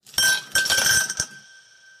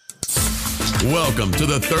Welcome to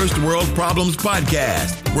the Thirst World Problems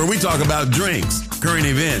Podcast, where we talk about drinks, current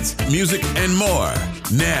events, music, and more.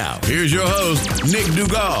 Now, here's your host, Nick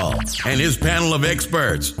Dugal, and his panel of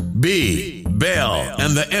experts, B, Bell,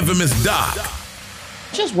 and the infamous Doc.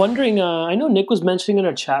 Just wondering, I know Nick was mentioning in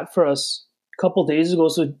our chat for us a couple days ago.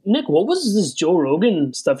 So, Nick, what was this Joe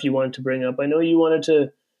Rogan stuff you wanted to bring up? I know you wanted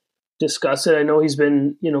to discuss it. I know he's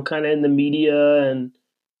been, kind of in the media and,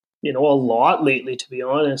 a lot lately, to be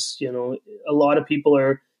honest. A lot of people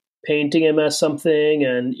are painting him as something,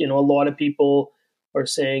 and, a lot of people are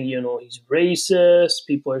saying, he's racist.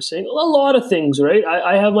 People are saying a lot of things, right?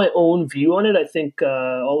 I have my own view on it. I think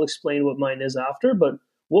I'll explain what mine is after, but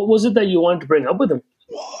what was it that you wanted to bring up with him?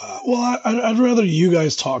 Well, I'd rather you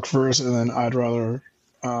guys talk first, and then I'd rather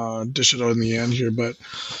dish it out in the end here. But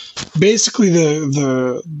basically,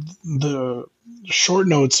 the short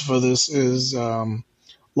notes for this is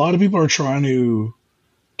a lot of people are trying to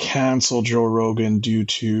cancel Joe Rogan due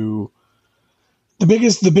to the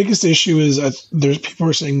biggest issue is there's people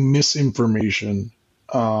are saying misinformation.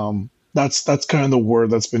 That's kind of the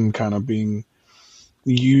word that's been kind of being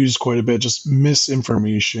used quite a bit, just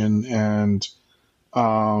misinformation. And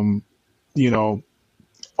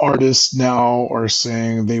artists now are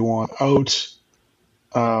saying they want out.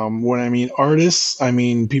 When I mean artists, I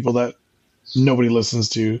mean people that nobody listens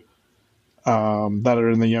to, that are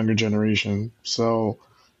in the younger generation. So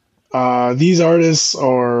these artists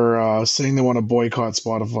are saying they want to boycott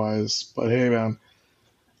Spotify's. But hey, man,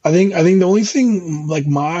 I think the only thing, like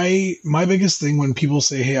my biggest thing when people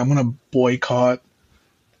say, hey, I'm going to boycott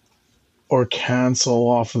or cancel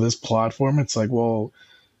off of this platform, it's like, well,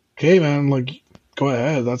 okay, man, like, go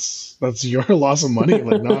ahead. That's your loss of money,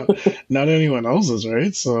 like not anyone else's,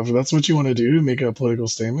 right? So if that's what you want to do, make a political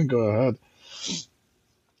statement, go ahead.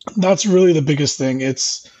 That's really the biggest thing.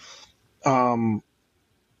 It's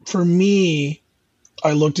for me,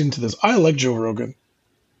 I looked into this. I like Joe Rogan.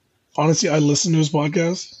 Honestly, I listen to his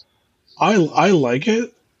podcast. I like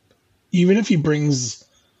it, even if he brings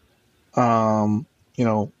people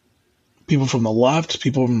from the left,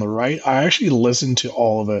 people from the right. I actually listen to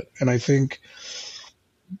all of it, and I think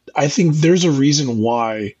there's a reason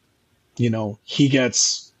why, he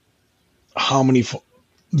gets how many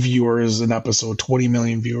viewers an episode, 20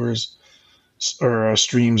 million viewers or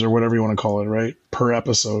streams or whatever you want to call it, right, per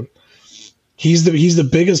episode. He's the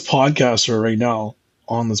biggest podcaster right now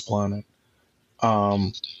on this planet,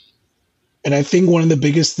 and I think one of the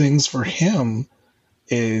biggest things for him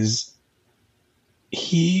is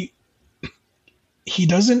he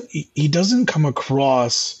doesn't come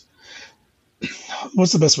across.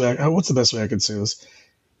 What's the best way I could say this?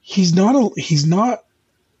 He's not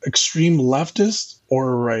extreme leftist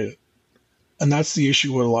or right, and that's the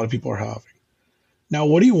issue what a lot of people are having. Now,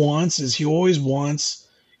 what he wants is he's always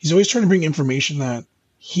trying to bring information that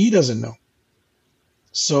he doesn't know.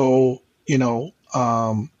 So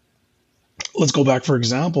let's go back, for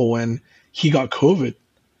example, when he got COVID.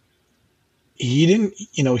 He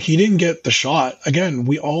didn't get the shot. Again,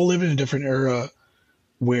 we all live in a different era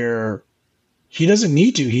where he doesn't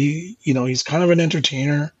need to. He's kind of an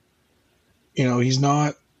entertainer. He's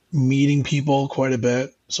not meeting people quite a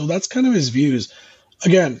bit. So that's kind of his views.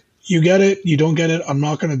 Again, you get it, you don't get it. I'm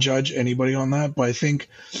not going to judge anybody on that, but I think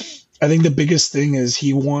the biggest thing is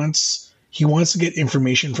he wants to get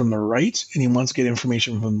information from the right, and he wants to get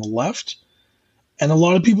information from the left. And a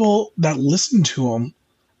lot of people that listen to him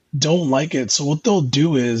don't like it. So what they'll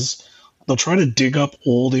do is they'll try to dig up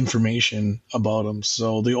old information about him.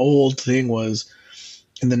 So the old thing was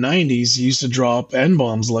in the 90s, he used to drop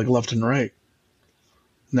N-bombs like left and right.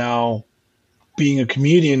 Now, being a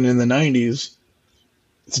comedian in the 90s,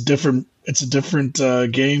 it's a different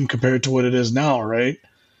game compared to what it is now, right?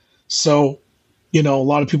 So, a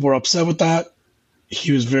lot of people were upset with that.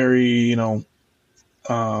 He was very,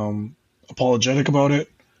 apologetic about it,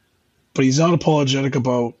 but he's not apologetic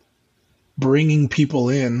about bringing people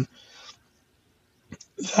in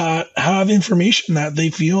that have information that they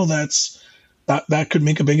feel that could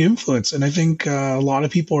make a big influence. And I think a lot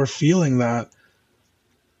of people are feeling that,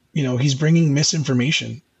 he's bringing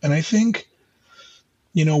misinformation. And I think,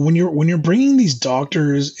 when you're bringing these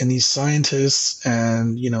doctors and these scientists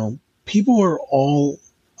and, people are all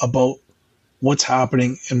about what's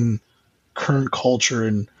happening in current culture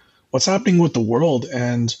and what's happening with the world.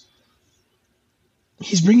 And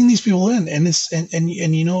he's bringing these people in, and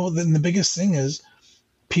the biggest thing is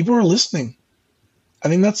people are listening. I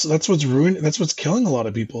think that's what's killing a lot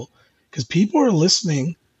of people, because people are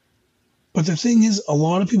listening. But the thing is, a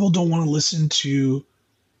lot of people don't want to listen to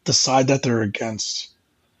the side that they're against.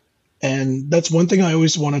 And that's one thing I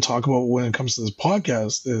always want to talk about when it comes to this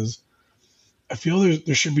podcast is I feel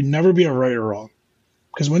there should be never be a right or wrong.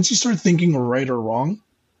 Because once you start thinking right or wrong,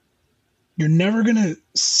 you're never going to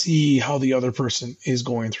see how the other person is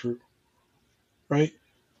going through, right?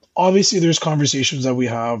 Obviously, there's conversations that we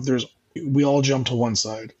have. We all jump to one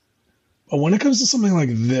side. But when it comes to something like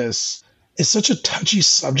this, it's such a touchy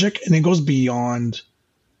subject, and it goes beyond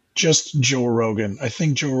just Joe Rogan. I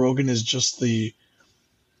think Joe Rogan is just the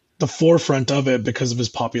forefront of it because of his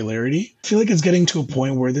popularity. I feel like it's getting to a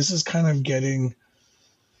point where this is kind of getting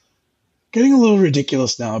a little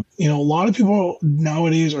ridiculous now. You know, a lot of people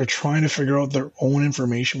nowadays are trying to figure out their own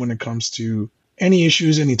information when it comes to any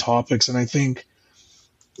issues, any topics. And I think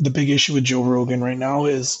the big issue with Joe Rogan right now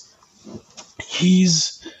is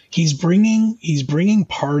he's bringing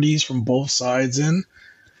parties from both sides in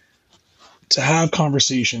to have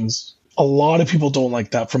conversations. A lot of people don't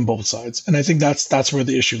like that from both sides. And I think that's where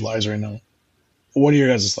the issue lies right now. What are your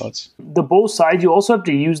guys' thoughts? The both sides, you also have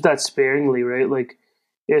to use that sparingly, right? Like,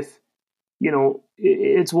 if, you know,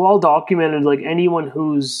 it's well documented, like anyone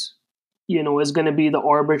who's, you know, is going to be the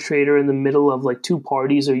arbitrator in the middle of like two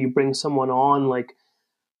parties, or you bring someone on, like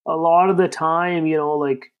a lot of the time, you know,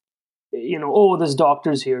 like, you know, oh, there's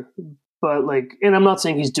doctors here. But like, and I'm not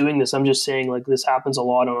saying he's doing this. I'm just saying like this happens a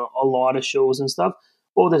lot on a lot of shows and stuff.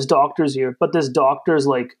 Oh, there's doctors here. But this doctor's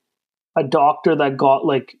like a doctor that got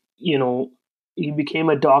like, you know, he became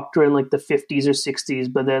a doctor in like the 50s or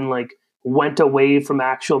 60s, but then like went away from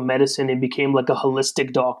actual medicine and became like a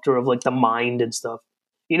holistic doctor of like the mind and stuff.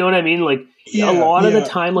 You know what I mean? Like a lot of the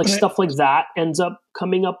time, like stuff like that ends up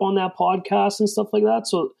coming up on that podcast and stuff like that.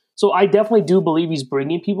 So I definitely do believe he's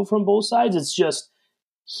bringing people from both sides. It's just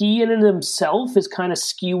he in and himself is kind of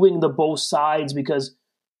skewing the both sides because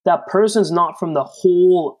that person's not from the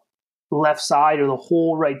whole left side or the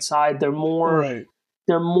whole right side. They're more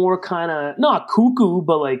kind of not cuckoo,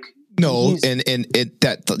 but like no, and it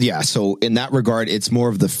that yeah. So in that regard, it's more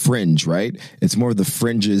of the fringe, right? It's more of the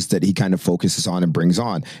fringes that he kind of focuses on and brings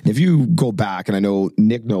on. And if you go back, and I know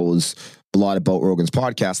Nick knows a lot about Rogan's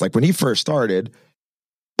podcast, like when he first started,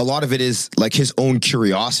 a lot of it is like his own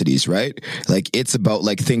curiosities, right? Like it's about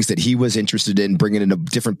like things that he was interested in, bringing in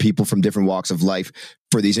different people from different walks of life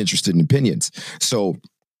for these interested in opinions. So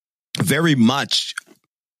very much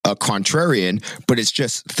a contrarian, but it's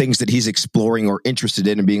just things that he's exploring or interested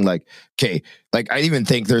in and being like, okay, like I even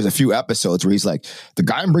think there's a few episodes where he's like, the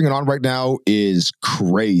guy I'm bringing on right now is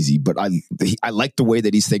crazy, but I like the way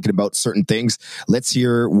that he's thinking about certain things. Let's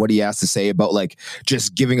hear what he has to say about like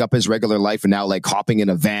just giving up his regular life and now like hopping in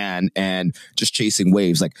a van and just chasing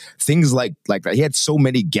waves, like things like that. He had so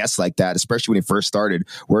many guests like that, especially when he first started,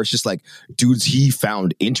 where it's just like dudes he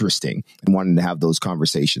found interesting and wanted to have those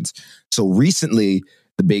conversations. So recently,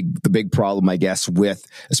 the big problem, I guess, with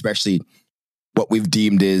especially what we've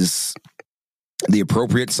deemed is the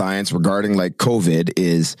appropriate science regarding like COVID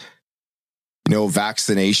is, you know,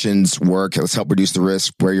 vaccinations work. Let's help reduce the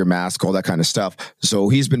risk, wear your mask, all that kind of stuff. So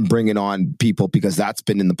he's been bringing on people because that's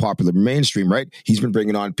been in the popular mainstream, right? He's been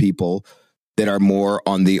bringing on people that are more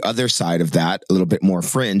on the other side of that, a little bit more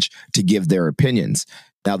fringe, to give their opinions.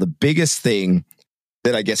 Now, the biggest thing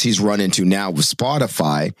that I guess he's run into now with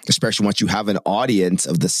Spotify, especially once you have an audience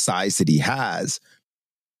of the size that he has.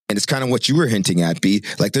 And it's kind of what you were hinting at, B.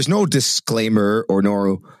 Like there's no disclaimer or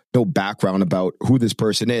no background about who this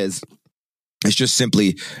person is. It's just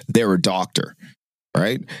simply they're a doctor,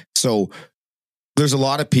 right? So there's a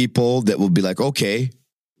lot of people that will be like, okay,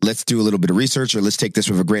 let's do a little bit of research, or let's take this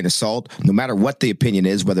with a grain of salt. No matter what the opinion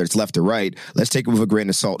is, whether it's left or right, let's take it with a grain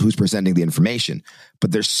of salt who's presenting the information.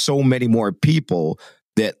 But there's so many more people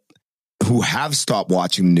who have stopped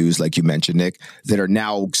watching the news, like you mentioned, Nick, that are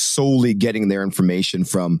now solely getting their information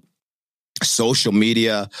from social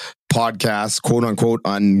media, podcasts, quote unquote,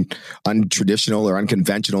 untraditional or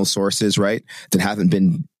unconventional sources, right? That haven't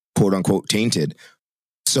been quote unquote tainted.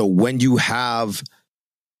 So when you have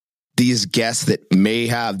these guests that may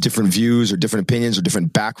have different views or different opinions or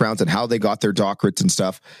different backgrounds and how they got their doctorates and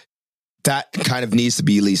stuff, that kind of needs to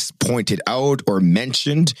be at least pointed out or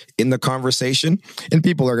mentioned in the conversation. And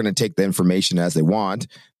people are going to take the information as they want,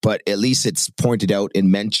 but at least it's pointed out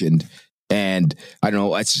and mentioned. And I don't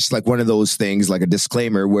know, it's just like one of those things, like a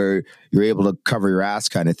disclaimer where you're able to cover your ass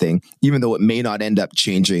kind of thing, even though it may not end up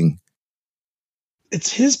changing.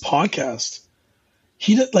 It's his podcast.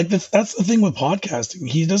 That's the thing with podcasting.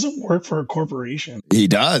 He doesn't work for a corporation. He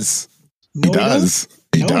does. No, he does.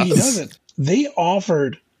 He doesn't. They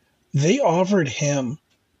offered him,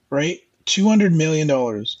 right, $200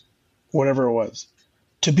 million, whatever it was,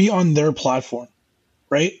 to be on their platform,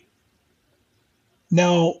 right?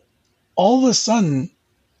 Now, all of a sudden,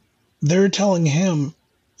 they're telling him,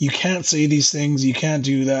 You can't say these things. You can't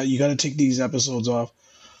do that. You got to take these episodes off.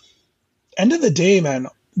 End of the day, man,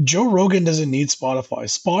 Joe Rogan doesn't need Spotify.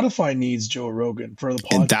 Spotify needs Joe Rogan for the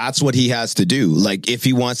podcast. And that's what he has to do. Like, if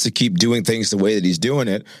he wants to keep doing things the way that he's doing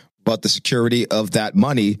it, but the security of that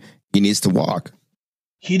money, he needs to walk.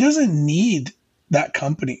 He doesn't need that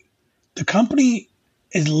company. The company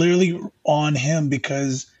is literally on him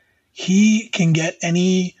because he can get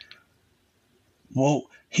any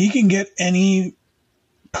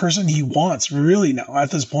person he wants really now at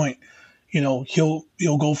this point. You know, he'll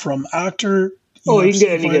go from actor, he can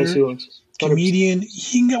get any guys he wants. 100%. Comedian,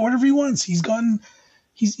 he can get whatever he wants. He's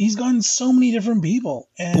gotten so many different people.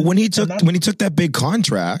 But when he took that big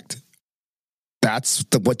contract, that's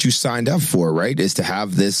what you signed up for, right? Is to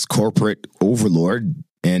have this corporate overlord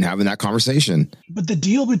and having that conversation. But the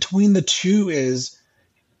deal between the two is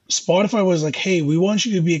Spotify was like, hey, we want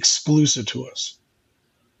you to be exclusive to us.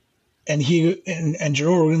 And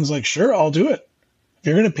Joe Rogan's like, sure, I'll do it. If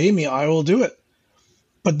you're going to pay me, I will do it.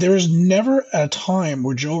 But there's never a time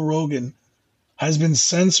where Joe Rogan has been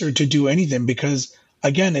censored to do anything because,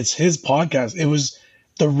 again, it's his podcast.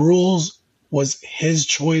 The rules was his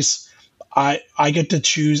choice. I get to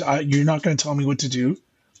choose. You're not going to tell me what to do.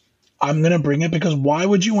 I'm going to bring it because why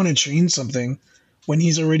would you want to change something when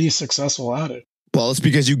he's already successful at it? Well, it's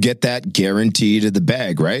because you get that guarantee to the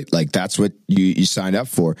bag, right? Like that's what you signed up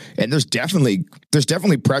for. And there's definitely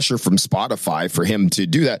pressure from Spotify for him to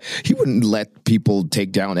do that. He wouldn't let people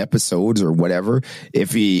take down episodes or whatever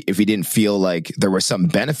if he didn't feel like there was some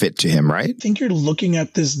benefit to him, right? I think you're looking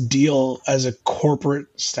at this deal as a corporate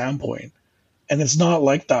standpoint, and it's not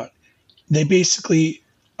like that.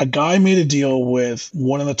 A guy made a deal with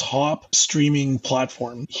one of the top streaming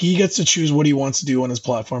platforms. He gets to choose what he wants to do on his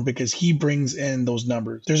platform because he brings in those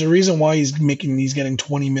numbers. There's a reason why he's getting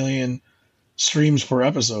 20 million streams per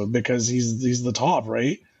episode because he's the top,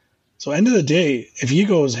 right? So end of the day, if he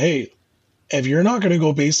goes, hey, if you're not going to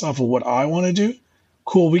go based off of what I want to do,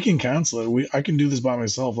 cool, we can cancel it. I can do this by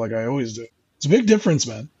myself like I always do. It's a big difference,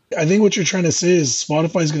 man. I think what you're trying to say is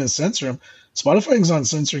Spotify's going to censor him. Spotify's not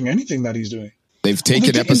censoring anything that he's doing. They've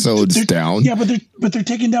taken episodes down. Yeah, but they're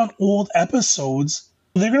taking down old episodes.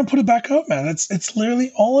 They're going to put it back up, man. It's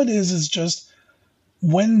literally all it is just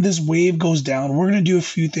when this wave goes down, we're going to do a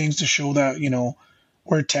few things to show that, you know,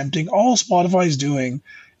 we're attempting. All Spotify is doing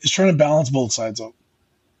is trying to balance both sides up,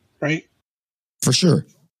 right? For sure.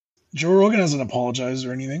 Joe Rogan hasn't apologized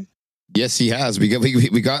or anything. Yes, he has. He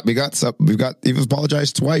was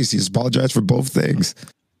apologized twice. He's apologized for both things.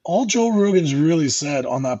 All Joe Rogan's really said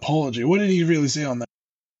on that apology, what did he really say on that?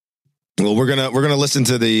 Well, we're gonna listen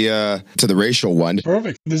to the racial one.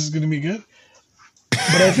 Perfect. This is gonna be good.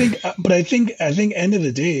 But I think end of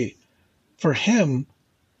the day, for him,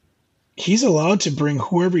 he's allowed to bring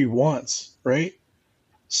whoever he wants, right?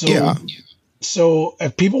 So yeah. So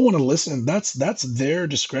if people want to listen, that's their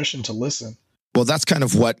discretion to listen. Well, that's kind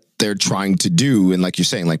of what they're trying to do. And like you're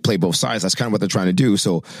saying, like play both sides. That's kind of what they're trying to do.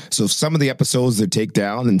 So some of the episodes they take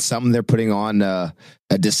down and some they're putting on a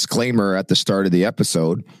disclaimer at the start of the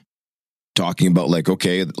episode talking about like,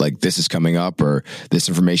 okay, like this is coming up or this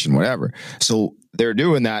information, whatever. So they're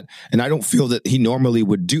doing that. And I don't feel that he normally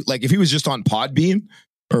would do, like if he was just on Podbean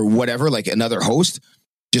or whatever, like another host,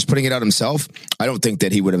 just putting it out himself, I don't think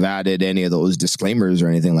that he would have added any of those disclaimers or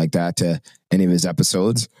anything like that to any of his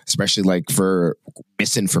episodes, especially like for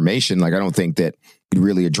misinformation. Like, I don't think that he'd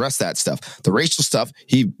really address that stuff. The racial stuff,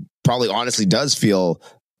 he probably honestly does feel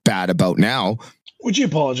bad about now. Would you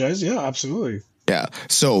apologize? Yeah, absolutely. Yeah.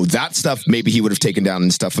 So that stuff, maybe he would have taken down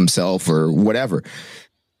and stuff himself or whatever.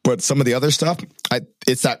 But some of the other stuff,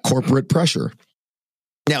 it's that corporate pressure.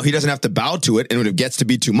 Now, he doesn't have to bow to it, and when it gets to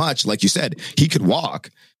be too much, like you said, he could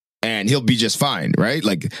walk and he'll be just fine, right?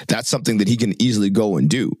 Like, that's something that he can easily go and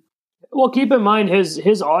do. Well, keep in mind,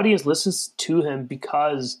 his audience listens to him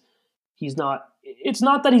because he's not, it's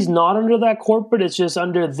not that he's not under that corporate, it's just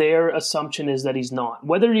under their assumption is that he's not.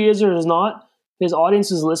 Whether he is or is not, his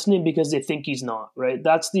audience is listening because they think he's not, right?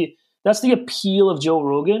 That's the appeal of Joe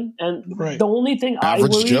Rogan. And right. The only thing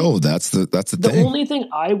Average Joe, that's the thing. The only thing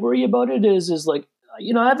I worry about it is like,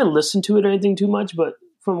 you know, I haven't listened to it or anything too much, but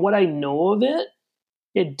from what I know of it,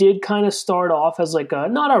 it did kind of start off as like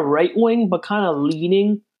not a right wing, but kind of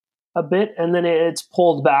leaning a bit. And then it's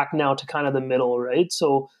pulled back now to kind of the middle, right?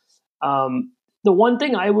 So the one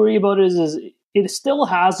thing I worry about is it still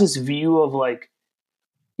has this view of like,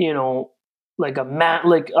 you know, like a man,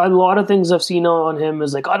 like a lot of things I've seen on him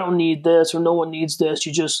is like, I don't need this or no one needs this.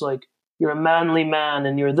 You just like, you're a manly man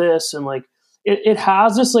and you're this. And like, it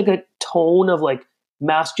has this like a tone of like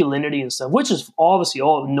masculinity and stuff, which is obviously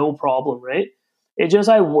all no problem, right? It just,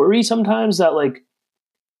 I worry sometimes that like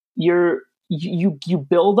you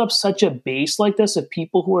build up such a base like this of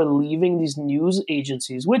people who are leaving these news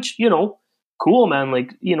agencies, which, cool, man.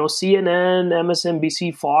 Like, CNN,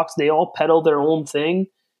 MSNBC, Fox, they all peddle their own thing.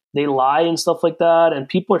 They lie and stuff like that. And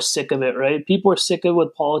people are sick of it, right? People are sick of it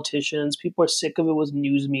with politicians. People are sick of it with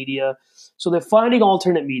news media. So they're finding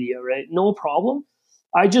alternate media, right? No problem.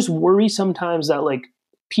 I just worry sometimes that like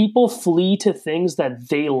people flee to things that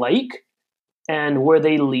they like and where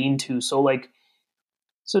they lean to. So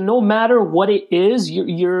no matter what it is,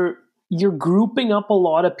 you're grouping up a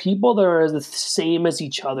lot of people that are the same as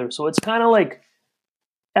each other. So it's kind of like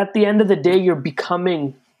at the end of the day,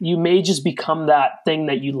 you may just become that thing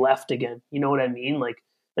that you left again. You know what I mean? Like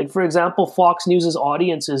for example, Fox News's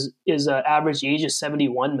audience is average age is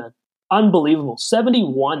 71, man. Unbelievable.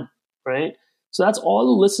 71, right? So that's all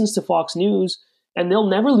who listens to Fox News, and they'll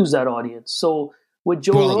never lose that audience. So with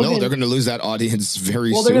Joe Rogan, no, they're going to lose that audience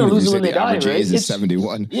very soon. They're going to lose it when they die, right? Age is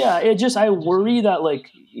 71. Yeah, I worry that like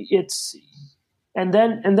it's, and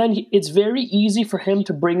then it's very easy for him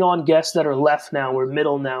to bring on guests that are left now or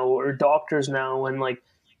middle now or doctors now, and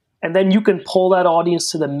then you can pull that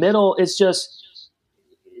audience to the middle. It's just,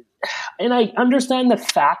 and I understand the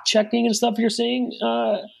fact checking and stuff you're saying,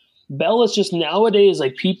 Bell. It's just nowadays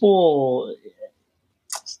like people.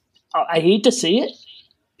 I hate to say it,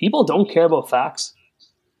 people don't care about facts.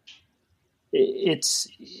 It's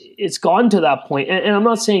gone to that point. And I'm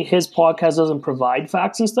not saying his podcast doesn't provide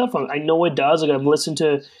facts and stuff. I know it does. Like I've listened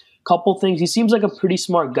to a couple things. He seems like a pretty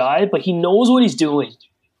smart guy, but he knows what he's doing,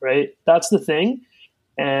 right? That's the thing.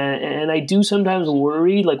 And I do sometimes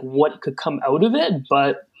worry like what could come out of it,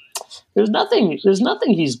 but there's nothing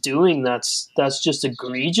he's doing that's just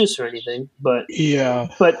egregious or anything. But yeah,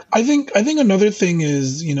 but I think another thing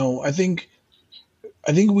is, I think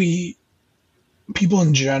we people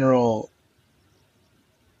in general,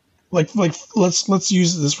 like let's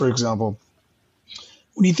use this for example.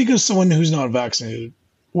 When you think of someone who's not vaccinated,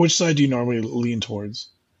 which side do you normally lean towards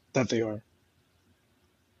that they are?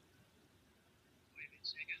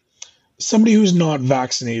 Somebody who's not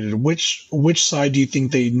vaccinated, which side do you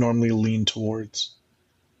think they normally lean towards?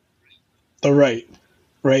 The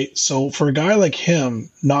right? So for a guy like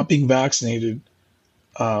him, not being vaccinated,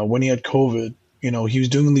 when he had COVID, he was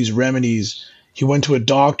doing these remedies. He went to a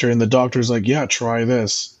doctor, and the doctor's like, "Yeah, try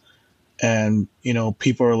this," and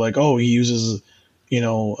people are like, "Oh, he uses,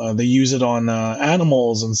 they use it on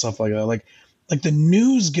animals and stuff like that." Like the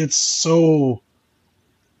news gets so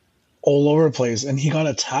all over the place, and he got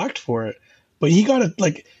attacked for it. But he got it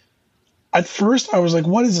like at first I was like,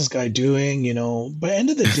 what is this guy doing? But end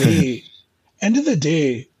of the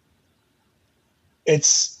day,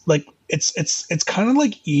 it's like it's kind of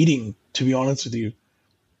like eating, to be honest with you.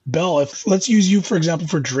 Bell, let's use you for example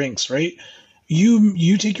for drinks, right?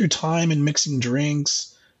 You take your time in mixing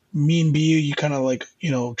drinks. Me and B, you kind of like,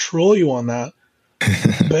 troll you on that.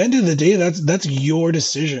 But end of the day, that's your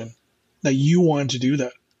decision that you want to do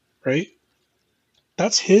that. Right?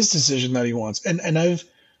 That's his decision that he wants. And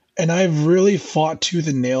I've really fought tooth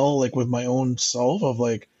and nail, like with my own self of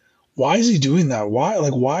like, why is he doing that? Why,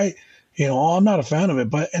 I'm not a fan of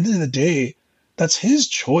it. But at the end of the day, that's his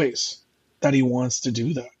choice that he wants to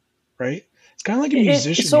do that. Right? It's kind of like a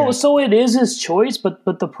musician. So it is his choice, but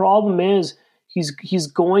the problem is he's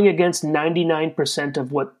going against 99%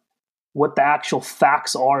 of what the actual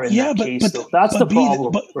facts are in that case. But that's the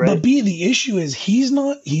problem. But the issue is he's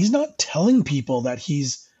not telling people that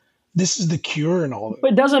this is the cure and all that.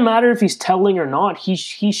 But it doesn't matter if he's telling or not. He's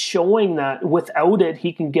showing that without it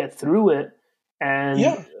he can get through it.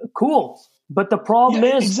 And cool. But the problem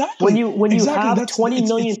is when you have 20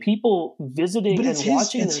 million people visiting and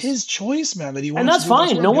watching this, it's his choice, man, that he wants. And that's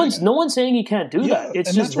fine. No one's saying he can't do that.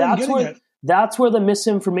 It's just that's where the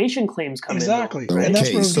misinformation claims come in. Exactly. And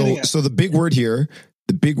that's so the big word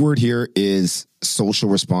here is social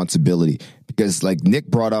responsibility, because like Nick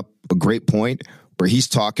brought up a great point where he's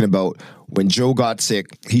talking about when Joe got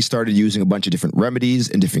sick, he started using a bunch of different remedies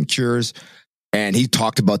and different cures, and he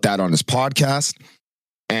talked about that on his podcast.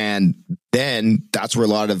 And then that's where a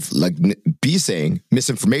lot of, like B saying,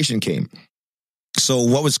 misinformation came. So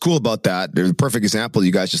what was cool about that, the perfect example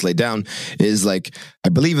you guys just laid down is like, I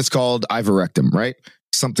believe it's called ivermectin, right?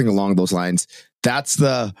 Something along those lines. That's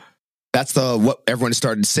the what everyone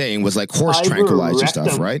started saying was like horse tranquilizer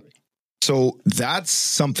stuff, right? So that's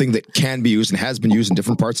something that can be used and has been used in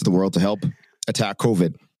different parts of the world to help attack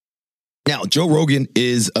COVID. Now, Joe Rogan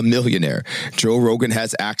is a millionaire. Joe Rogan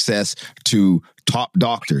has access to top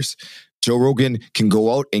doctors. Joe Rogan can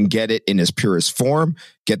go out and get it in its purest form,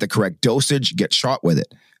 get the correct dosage, get shot with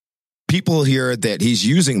it. people hear that he's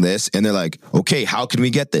using this and they're like, okay, how can we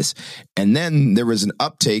get this? And then there was an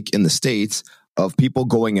uptake in the States of people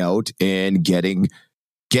going out and getting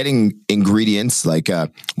ingredients like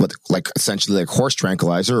essentially like horse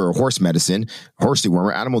tranquilizer or horse medicine, horse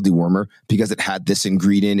dewormer, animal dewormer, because it had this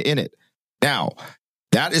ingredient in it. Now,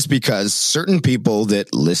 that is because certain people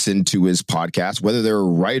that listen to his podcast, whether they're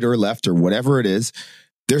right or left or whatever it is,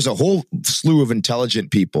 there's a whole slew of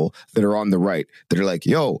intelligent people that are on the right that are like,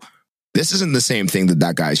 yo, this isn't the same thing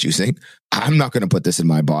that guy's using. I'm not going to put this in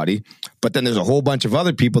my body. But then there's a whole bunch of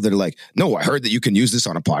other people that are like, no, I heard that you can use this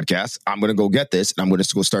on a podcast. I'm going to go get this and I'm going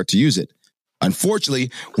to go start to use it.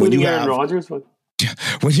 Unfortunately, when you have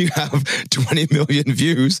 20 million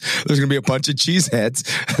views, there's going to be a bunch of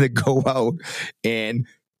cheeseheads that go out and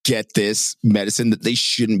get this medicine that they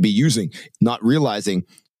shouldn't be using, not realizing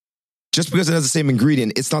just because it has the same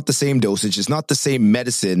ingredient, it's not the same dosage. It's not the same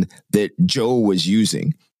medicine that Joe was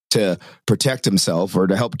using to protect himself or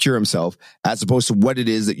to help cure himself, as opposed to what it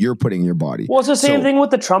is that you're putting in your body. Well, it's the same thing with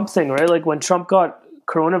the Trump thing, right? Like when Trump got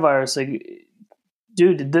coronavirus, like,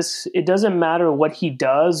 dude, it doesn't matter what he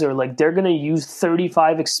does, or like they're going to use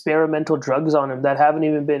 35 experimental drugs on him that haven't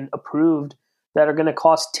even been approved, that are going to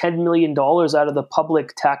cost $10 million out of the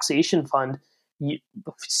public taxation fund.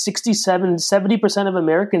 70% of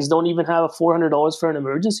Americans don't even have $400 for an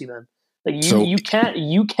emergency, man. Like you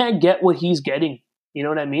can't get what he's getting. You know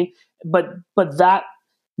what I mean? But that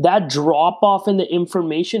drop off in the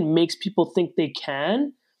information makes people think they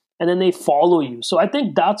can, and then they follow you. So I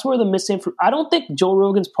think that's where the misinformation. I don't think Joe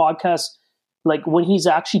Rogan's podcast, like when he's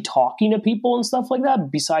actually talking to people and stuff like that,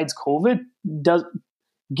 besides COVID,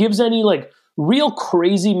 gives any like real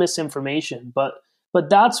crazy misinformation. But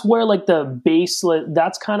that's where like the base,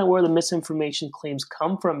 that's kind of where the misinformation claims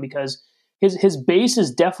come from, because his base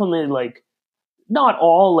is definitely like, not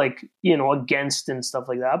all like, you know, against and stuff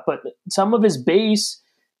like that, but some of his base,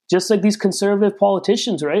 just like these conservative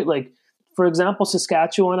politicians, right? Like, for example,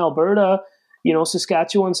 Saskatchewan, Alberta, you know,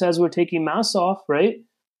 Saskatchewan says we're taking masks off, right?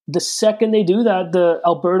 The second they do that, the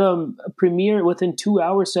Alberta premier within 2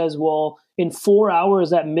 hours says, well, in 4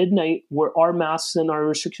 hours at midnight, our masks and our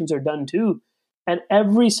restrictions are done too. And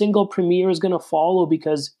every single premier is going to follow,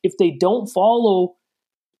 because if they don't follow,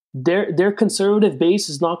 their conservative base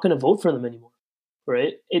is not going to vote for them anymore.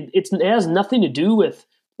 Right? It has nothing to do with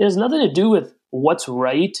what's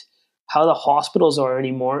right, how the hospitals are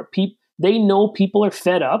anymore. They know people are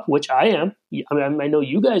fed up, which I am. I know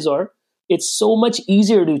you guys are. It's so much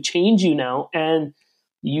easier to change you now, and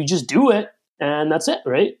you just do it, and that's it,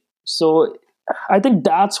 right? So I think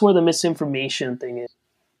that's where the misinformation thing is.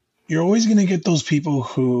 You're always going to get those people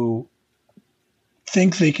who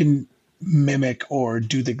think they can mimic or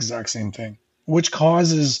do the exact same thing, which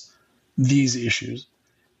causes these issues.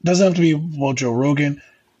 It doesn't have to be about Joe Rogan.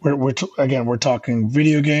 We're talking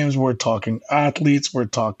video games, we're talking athletes, we're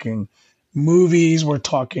talking movies, we're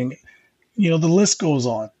talking, you know, the list goes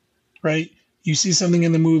on, right? You see something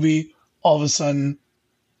in the movie, all of a sudden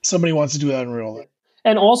somebody wants to do that in real life.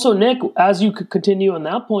 And also, Nick, as you could continue on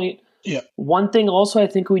that point, yeah, one thing also I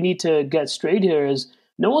think we need to get straight here is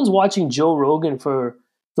no one's watching Joe Rogan for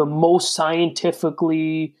the most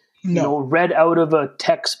scientifically, you know, read out of a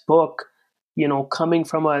textbook, you know, coming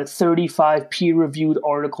from a 35 peer-reviewed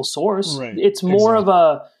article source. Right. It's more of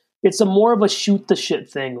a shoot the shit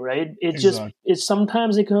thing, right? It's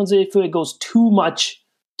sometimes it comes if it goes too much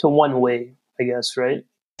to one way, I guess, right?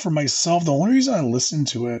 For myself, the only reason I listen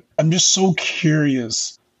to it, I'm just so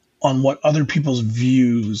curious on what other people's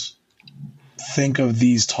views think of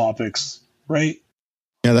these topics, right?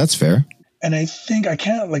 Yeah, that's fair. And I think I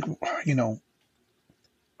can't, like, you know,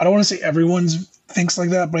 I don't want to say everyone thinks like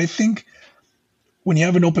that, but I think when you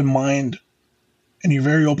have an open mind and you're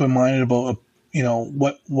very open-minded about, you know,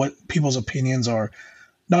 what people's opinions are,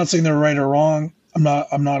 not saying they're right or wrong. I'm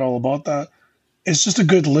not all about that. It's just a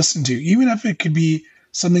good listen to, even if it could be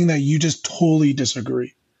something that you just totally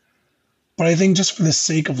disagree. But I think just for the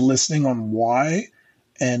sake of listening on why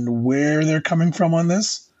and where they're coming from on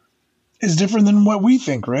this is different than what we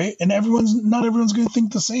think, right? And not everyone's going to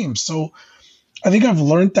think the same. So I think I've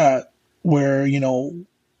learned that, where, you know,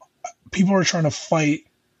 people are trying to fight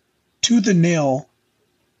tooth and nail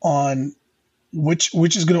on which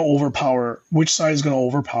is going to overpower, which side is going to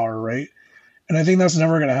overpower, right? And I think that's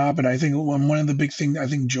never going to happen. I think one of the big things I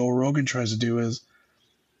think Joe Rogan tries to do is,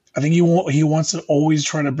 I think he wants to always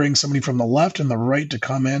try to bring somebody from the left and the right to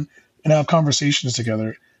come in and have conversations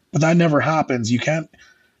together. But that never happens. You can't.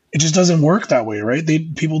 It just doesn't work that way, right?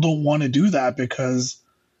 People don't want to do that because,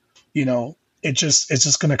 you know, it's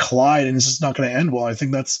just going to collide and it's just not going to end well. I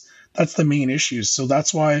think that's the main issue. So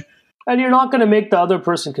that's why And you're not going to make the other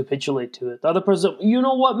person capitulate to it. The other person, you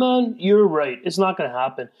know what, man? You're right. It's not going to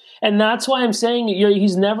happen. And that's why I'm saying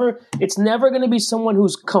it's never going to be someone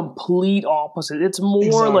who's complete opposite. It's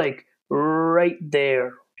more like right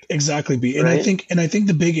there. Exactly, B. And right? I think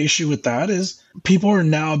the big issue with that is people are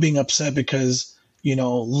now being upset because,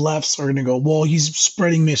 lefts are going to go, well, he's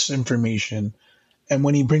spreading misinformation. And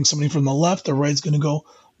when he brings somebody from the left, the right's going to go,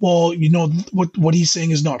 well, what he's saying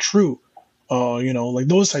is not true. Like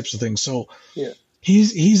those types of things. So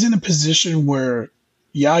he's in a position where,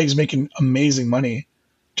 he's making amazing money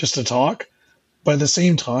just to talk, but at the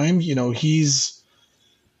same time, he's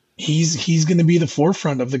going to be the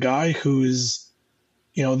forefront of the guy who's,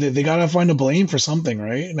 they got to find a blame for something,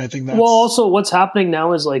 right? And I think that's also what's happening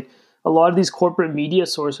now is like a lot of these corporate media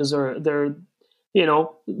sources they're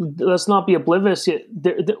let's not be oblivious.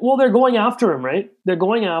 They're going after him, right? They're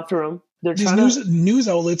going after him. These news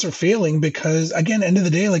outlets are failing because, again, end of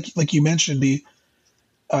the day, like you mentioned,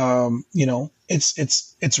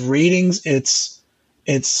 it's ratings.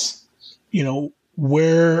 It's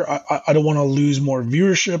where I don't want to lose more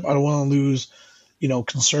viewership. I don't want to lose,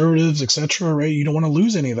 conservatives, etc. Right? You don't want to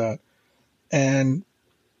lose any of that, and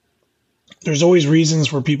there's always reasons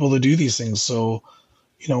for people to do these things. So,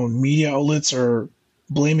 media outlets are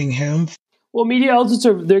blaming him. Well, media outlets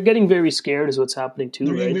they're getting very scared is what's happening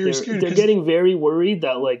too, right? They're getting very worried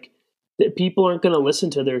that that people aren't going to listen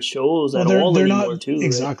to their shows at all anymore too.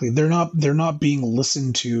 Exactly. Right? They're not being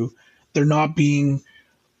listened to. They're not being,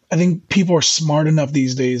 I think people are smart enough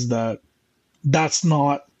these days that that's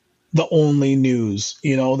not the only news,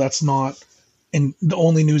 that's not the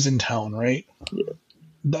only news in town, right? Yeah.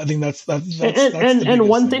 I think that's and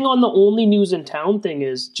one thing on the only news in town thing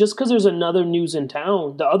is just because there's another news in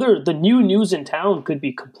town, the new news in town could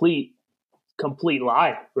be complete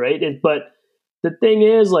lie, right? But the thing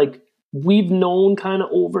is, we've known kind of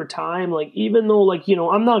over time, even though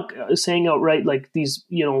I'm not saying outright these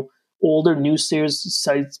older news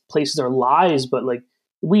sites places are lies, but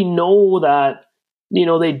we know that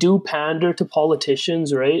they do pander to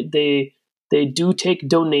politicians, right? They do take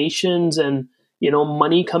donations and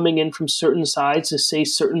money coming in from certain sides to say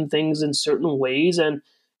certain things in certain ways. And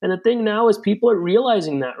the thing now is people are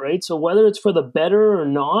realizing that, right? So whether it's for the better or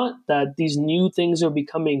not, that these new things are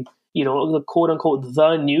becoming, the quote unquote,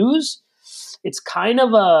 the news, it's kind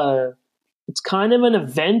of an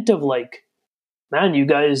event of man, you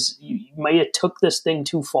guys, you might have took this thing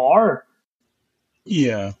too far.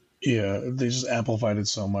 Yeah. They just amplified it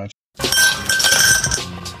so much.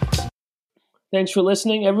 Thanks for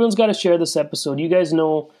listening. Everyone's got to share this episode. You guys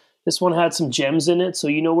know this one had some gems in it, so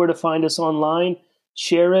you know where to find us online.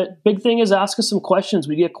 Share it. Big thing is ask us some questions.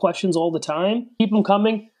 We get questions all the time. Keep them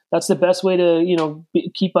coming. That's the best way to,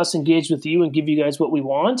 keep us engaged with you and give you guys what we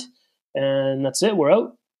want. And that's it. We're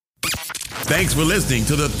out. Thanks for listening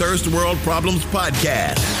to the Thirst World Problems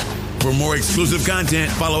Podcast. For more exclusive content,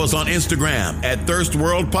 follow us on Instagram at Thirst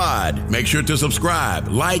World Pod. Make sure to subscribe,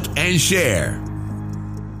 like, and share.